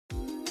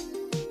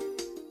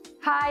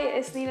Hi,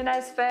 it's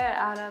Nesbitt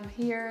and I'm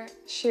here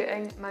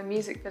shooting my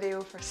music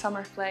video for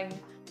Summer Fling.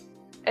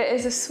 It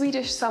is a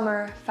Swedish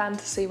summer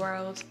fantasy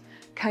world.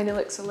 Kind of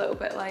looks a little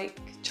bit like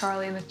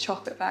Charlie and the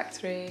Chocolate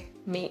Factory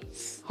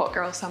meets Hot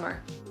Girl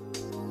Summer.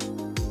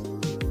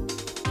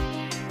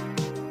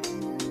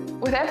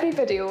 With every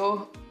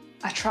video,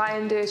 I try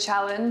and do a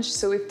challenge.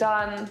 So we've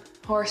done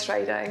horse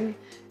riding,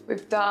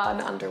 we've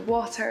done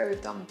underwater,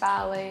 we've done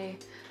ballet.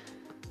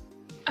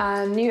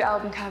 And new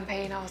album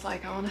campaign, I was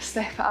like, I want to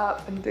step it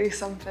up and do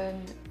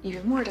something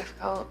even more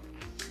difficult.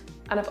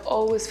 And I've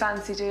always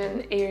fancied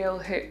doing aerial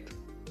hoop.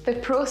 The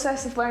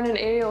process of learning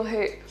aerial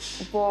hoop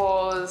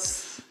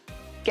was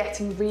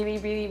getting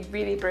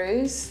really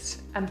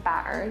bruised and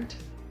battered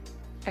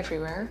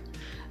everywhere.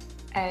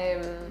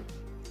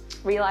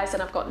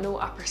 Realising I've got no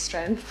upper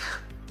strength.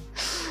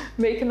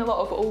 Making a lot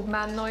of old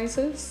man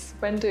noises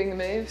when doing the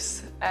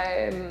moves.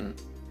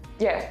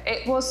 Yeah,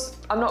 it was,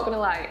 I'm not gonna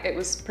lie, it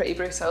was pretty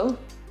brutal,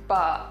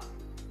 but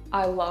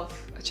I love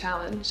a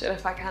challenge, and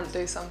if I can't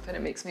do something,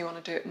 it makes me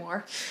want to do it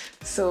more.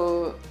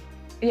 So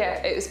yeah,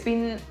 it's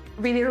been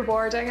really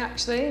rewarding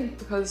actually,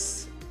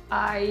 because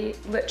I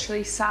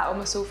literally sat on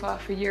my sofa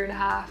for a year and a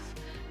half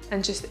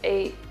and just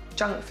ate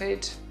junk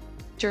food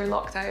during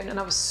lockdown, and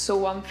I was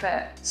so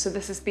unfit. So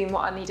this has been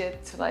what I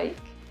needed to like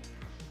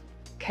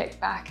kick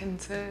back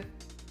into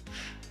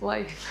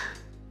life.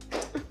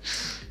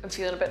 I'm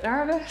feeling a bit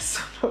nervous,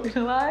 I'm not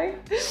gonna lie.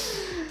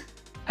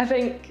 I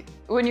think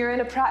when you're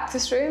in a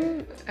practice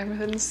room,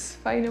 everything's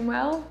fine and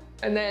well.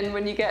 And then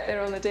when you get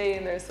there on the day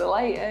and there's the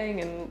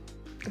lighting and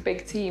the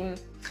big team,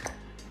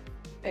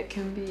 it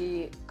can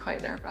be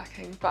quite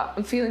nerve-wracking, but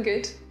I'm feeling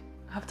good.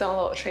 I've done a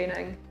lot of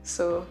training,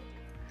 so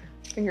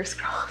fingers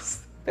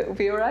crossed it'll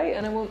be all right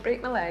and I won't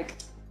break my leg.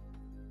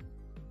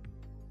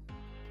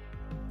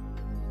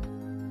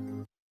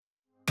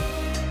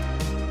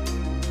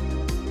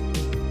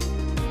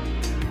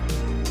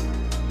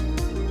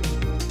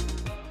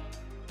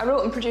 I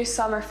wrote and produced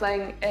Summer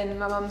Fling in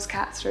my mum's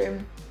cat's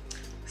room.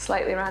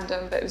 Slightly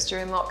random, but it was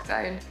during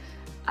lockdown.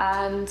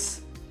 And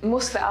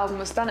most of the album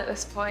was done at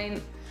this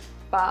point,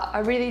 but I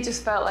really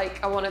just felt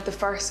like I wanted the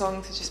first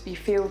song to just be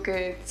feel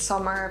good,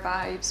 summer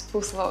vibes,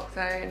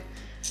 post-lockdown,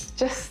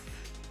 just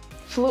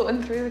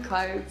floating through the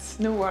clouds,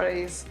 no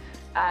worries.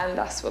 And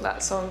that's what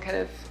that song kind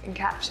of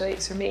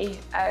encapsulates for me.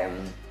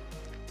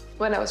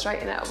 When I was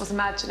writing it, I was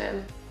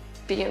imagining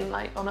being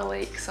like on a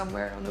lake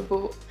somewhere on a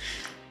boat.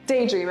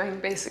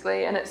 Daydreaming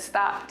basically, and it's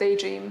that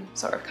daydream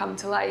sort of come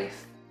to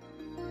life.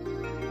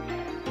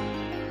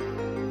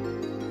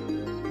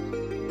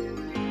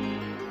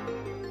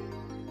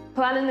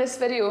 Planning this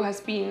video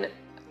has been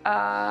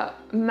a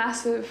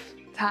massive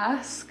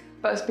task,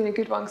 but it's been a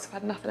good one because I've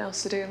had nothing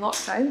else to do in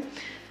lockdown.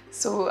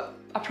 So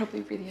I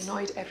probably really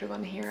annoyed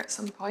everyone here at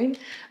some point,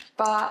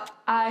 but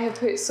I have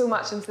put so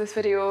much into this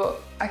video.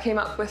 I came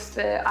up with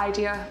the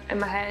idea in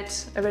my head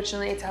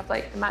originally to have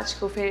like the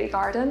magical fairy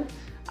garden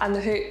and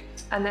the hoop,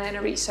 and then I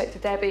reached out to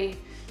Debbie,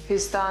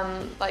 who's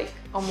done like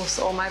almost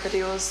all my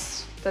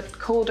videos. The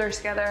Colder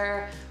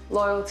Together,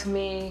 Loyal to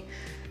Me,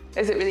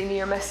 Is It Really Me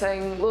You're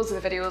Missing, loads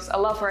of the videos. I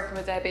love working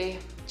with Debbie.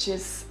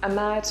 She's a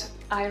mad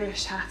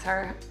Irish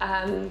hatter,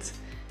 and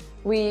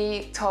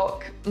we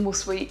talk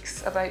most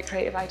weeks about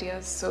creative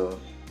ideas, so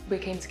we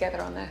came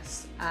together on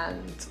this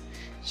and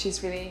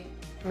she's really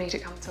made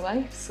it come to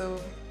life. So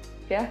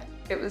yeah,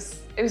 it was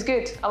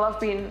good. I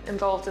love being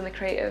involved in the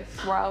creative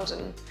world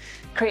and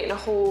creating a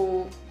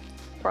whole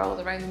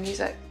world around the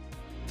music.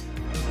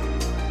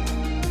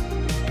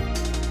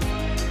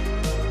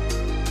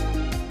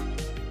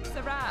 It's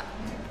a wrap.